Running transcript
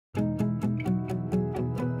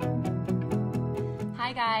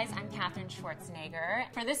Hi guys, I'm Katherine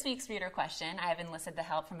Schwarzenegger. For this week's reader question, I have enlisted the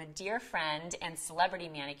help from a dear friend and celebrity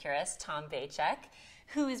manicurist, Tom Bachek,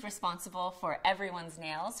 who is responsible for everyone's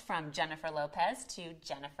nails from Jennifer Lopez to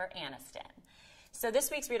Jennifer Aniston. So this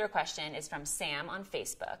week's reader question is from Sam on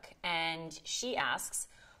Facebook, and she asks,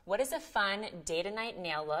 what is a fun day-to-night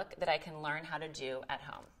nail look that I can learn how to do at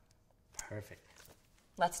home? Perfect.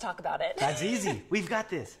 Let's talk about it. That's easy. We've got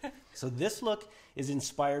this. So this look is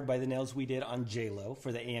inspired by the nails we did on J-Lo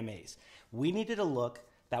for the AMAs. We needed a look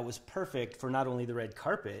that was perfect for not only the red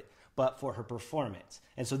carpet, but for her performance.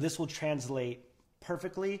 And so this will translate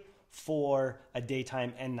perfectly for a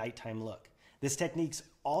daytime and nighttime look. This technique's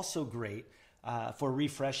also great for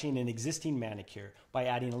refreshing an existing manicure by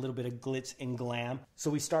adding a little bit of glitz and glam.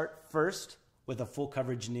 So we start first with a full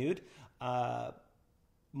coverage nude.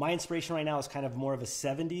 My inspiration right now is kind of more of a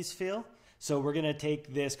 70s feel. So we're gonna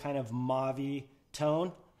take this kind of mauve-y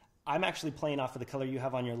tone. I'm actually playing off of the color you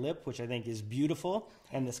have on your lip, which I think is beautiful.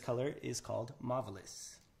 And this color is called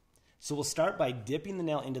Marvelous. So we'll start by dipping the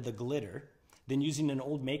nail into the glitter, then using an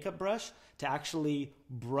old makeup brush to actually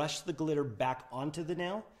brush the glitter back onto the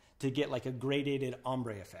nail to get like a gradated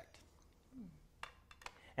ombre effect.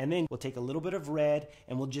 And then we'll take a little bit of red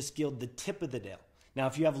and we'll just gild the tip of the nail. Now,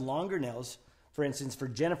 if you have longer nails, for instance, for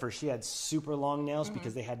Jennifer, she had super long nails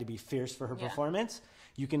because they had to be fierce for her performance.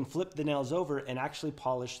 You can flip the nails over and actually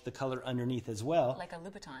polish the color underneath as well. Like a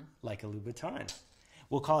Louboutin. Like a Louboutin.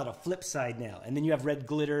 We'll call it a flip side nail. And then you have red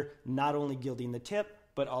glitter, not only gilding the tip,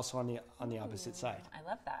 but also on the opposite side. I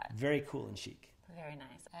love that. Very cool and chic. Very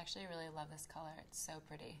nice. I actually really love this color. It's so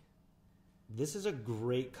pretty. This is a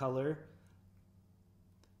great color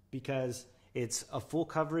because it's a full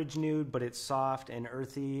coverage nude, but it's soft and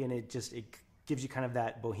earthy, and it gives you kind of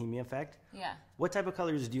that bohemian effect. Yeah. What type of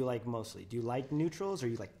colors do you like mostly? Do you like neutrals or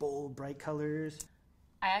you like bold, bright colors?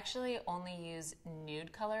 I actually only use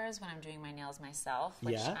nude colors when I'm doing my nails myself,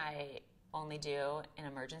 which I only do in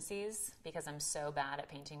emergencies because I'm so bad at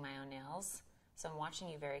painting my own nails. So I'm watching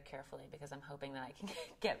you very carefully because I'm hoping that I can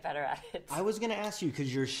get better at it. I was going to ask you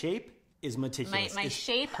because your shape is meticulous. My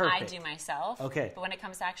shape perfect. I do myself. Okay. But when it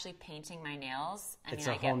comes to actually painting my nails, I It's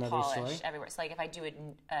mean, a I whole get nother polish story. everywhere. So like if I do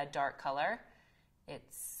a dark color,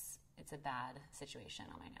 it's a bad situation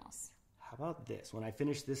on my nails. How about this? When I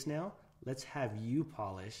finish this nail, let's have you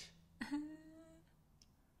polish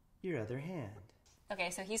your other hand.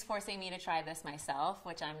 Okay, so he's forcing me to try this myself,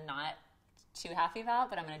 which I'm not too happy about,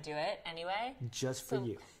 but I'm going to do it anyway. Just for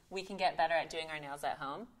you. We can get better at doing our nails at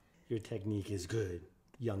home. Your technique is good,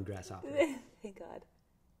 young grasshopper. Thank God.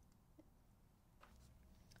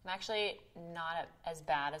 I'm actually not as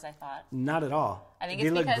bad as I thought. Not at all. I think they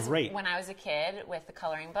it's look because great. when I was a kid with the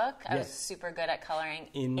coloring book, I was super good at coloring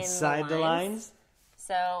inside the lines.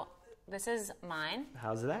 So this is mine.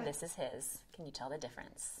 How's that? This is his. Can you tell the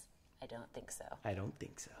difference? I don't think so. I don't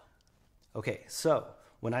think so. Okay, so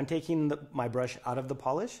when I'm taking my brush out of the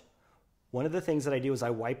polish, one of the things that I do is I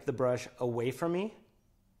wipe the brush away from me.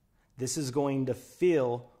 This is going to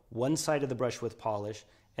fill one side of the brush with polish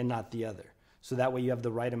and not the other. So that way you have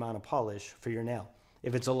the right amount of polish for your nail.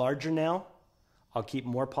 If it's a larger nail, I'll keep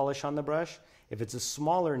more polish on the brush. If it's a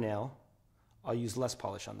smaller nail, I'll use less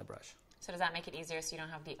polish on the brush. So does that make it easier so you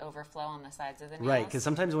don't have the overflow on the sides of the nails? Right, because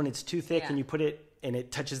sometimes when it's too thick and you put it and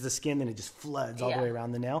it touches the skin, then it just floods all the way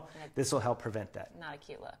around the nail. This will help prevent that. Not a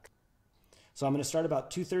cute look. So I'm going to start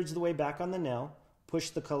about 2/3 of the way back on the nail,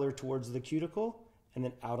 push the color towards the cuticle, and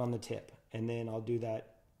then out on the tip. And then I'll do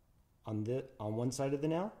that on one side of the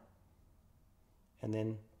nail, and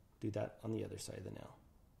then do that on the other side of the nail.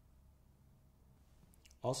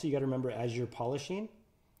 Also, you got to remember as you're polishing,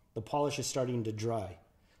 the polish is starting to dry.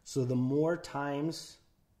 So the more times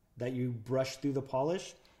that you brush through the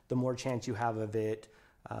polish, the more chance you have of it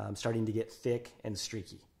starting to get thick and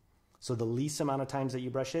streaky. So the least amount of times that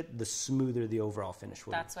you brush it, the smoother the overall finish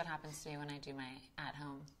will be. That's what happens to me when I do my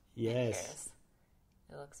at-home Yes.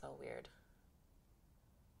 It looks so weird.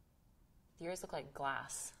 Yours look like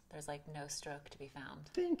glass. There's like no stroke to be found.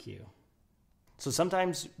 Thank you. So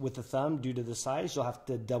sometimes with the thumb, due to the size, you'll have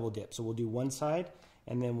to double dip. So we'll do one side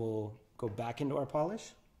and then we'll go back into our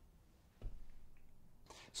polish.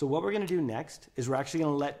 So what we're going to do next is we're actually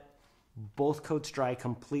going to let both coats dry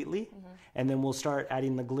completely, and then we'll start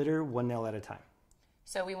adding the glitter one nail at a time.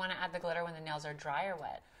 So we want to add the glitter when the nails are dry or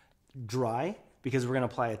wet? Dry, because we're going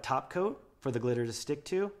to apply a top coat for the glitter to stick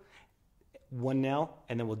to, one nail,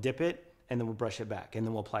 and then we'll dip it, and then we'll brush it back, and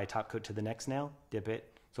then we'll apply a top coat to the next nail, dip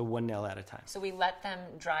it, so one nail at a time. So we let them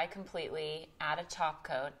dry completely, add a top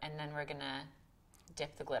coat, and then we're going to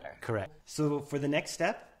dip the glitter. Correct. So for the next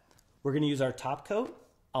step, we're going to use our top coat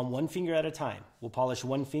on one finger at a time. We'll polish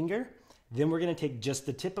one finger, Then we're going to take just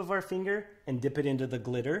the tip of our finger and dip it into the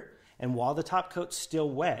glitter. And while the top coat's still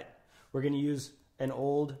wet, we're going to use an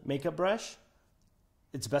old makeup brush.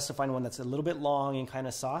 It's best to find one that's a little bit long and kind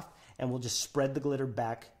of soft, and we'll just spread the glitter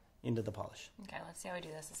back into the polish. Okay, let's see how we do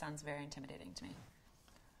this. It sounds very intimidating to me.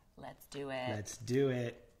 Let's do it. Let's do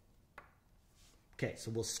it. Okay,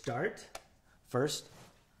 so we'll start first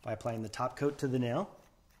by applying the top coat to the nail.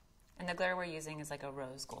 And the glitter we're using is like a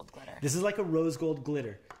rose gold glitter. This is like a rose gold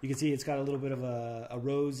glitter. You can see it's got a little bit of a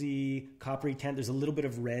rosy, coppery tint. There's a little bit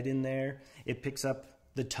of red in there. It picks up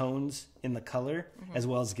the tones in the color, as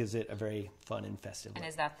well as gives it a very fun and festive look. And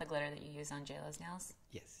is that the glitter that you use on JLo's nails?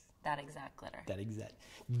 Yes. That exact glitter. That exact.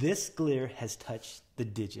 This glitter has touched the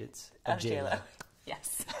digits of JLo.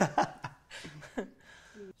 Yes. So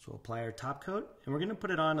we'll apply our top coat, and we're going to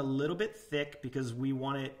put it on a little bit thick because we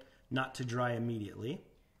want it not to dry immediately.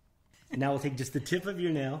 And now we'll take just the tip of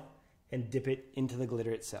your nail and dip it into the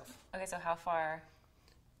glitter itself. Okay, so how far?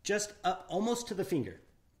 Just up almost to the finger,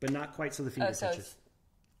 but not quite so the finger touches.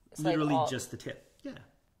 It's literally like just the tip. Yeah. Go,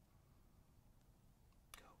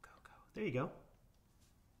 go, go. There you go.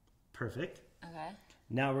 Perfect. Okay.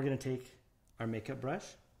 Now we're going to take our makeup brush.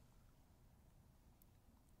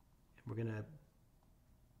 And we're going to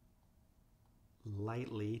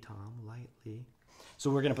lightly, Tom, lightly. So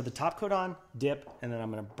we're going to put the top coat on, dip, and then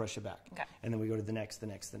I'm going to brush it back. Okay. And then we go to the next, the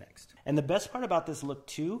next, the next. And the best part about this look,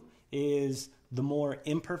 too, is the more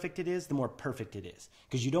imperfect it is, the more perfect it is.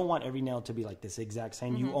 Because you don't want every nail to be like this exact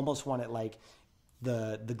same. You almost want it like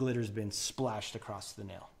the glitter's been splashed across the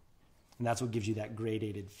nail. And that's what gives you that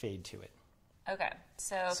gradated fade to it. Okay,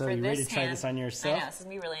 so So for you this ready to try this on yourself? I know, this is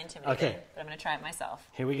going to be really intimidating, Okay. but I'm going to try it myself.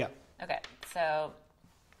 Here we go. Okay, so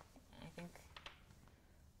I think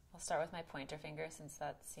I'll start with my pointer finger since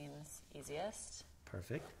that seems easiest.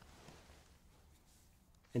 Perfect.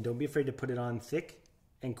 And don't be afraid to put it on thick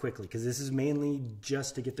and quickly, because this is mainly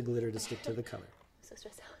just to get the glitter to stick to the color. I'm so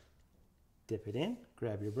stressed out. Dip it in,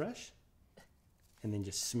 grab your brush, and then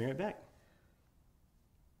just smear it back.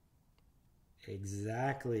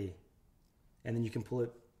 Exactly. And then you can pull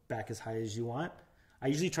it back as high as you want. I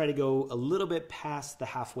usually try to go a little bit past the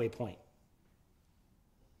halfway point.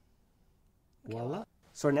 Okay. Voila.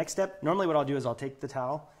 So our next step, normally what I'll do is I'll take the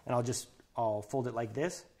towel and I'll fold it like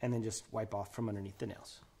this and then just wipe off from underneath the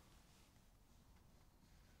nails.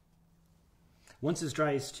 Once it's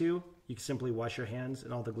dry as two, you can simply wash your hands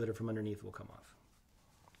and all the glitter from underneath will come off.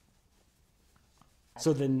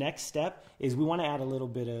 So the next step is we want to add a little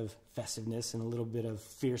bit of festiveness and a little bit of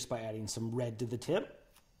fierce by adding some red to the tip.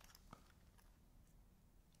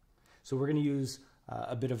 So we're going to use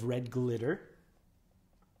a bit of red glitter.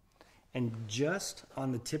 And just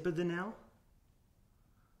on the tip of the nail,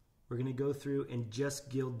 we're going to go through and just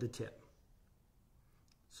gild the tip.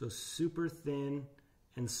 So super thin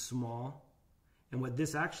and small. And what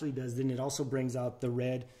this actually does, then it also brings out the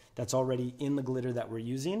red that's already in the glitter that we're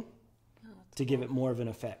using to give it more of an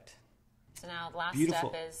effect. So now last Beautiful.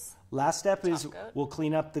 step is Last step is top coat. we'll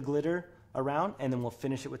clean up the glitter around and then we'll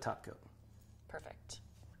finish it with top coat. perfect.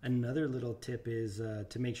 Another little tip is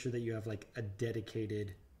to make sure that you have like a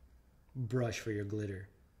dedicated brush for your glitter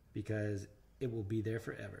because it will be there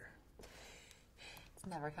forever. It's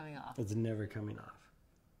never coming off. It's never coming off.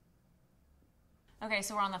 Okay,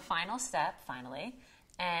 so we're on the final step, finally,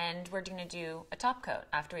 and we're going to do a top coat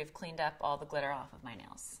after we've cleaned up all the glitter off of my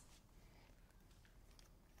nails.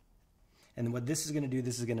 And what this is going to do,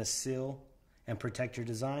 this is going to seal and protect your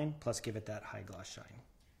design, plus give it that high gloss shine.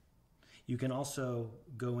 You can also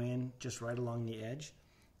go in just right along the edge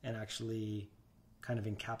and actually kind of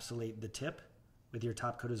encapsulate the tip with your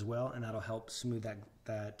top coat as well, and that'll help smooth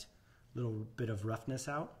that little bit of roughness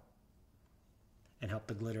out and help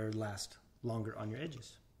the glitter last longer on your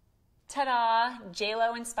edges. Ta-da!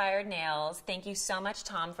 JLo inspired nails. Thank you so much,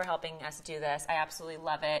 Tom, for helping us do this. I absolutely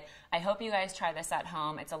love it. I hope you guys try this at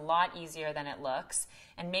home. It's a lot easier than it looks.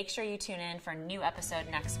 And make sure you tune in for a new episode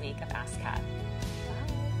next week of Ask Kat.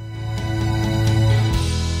 Bye.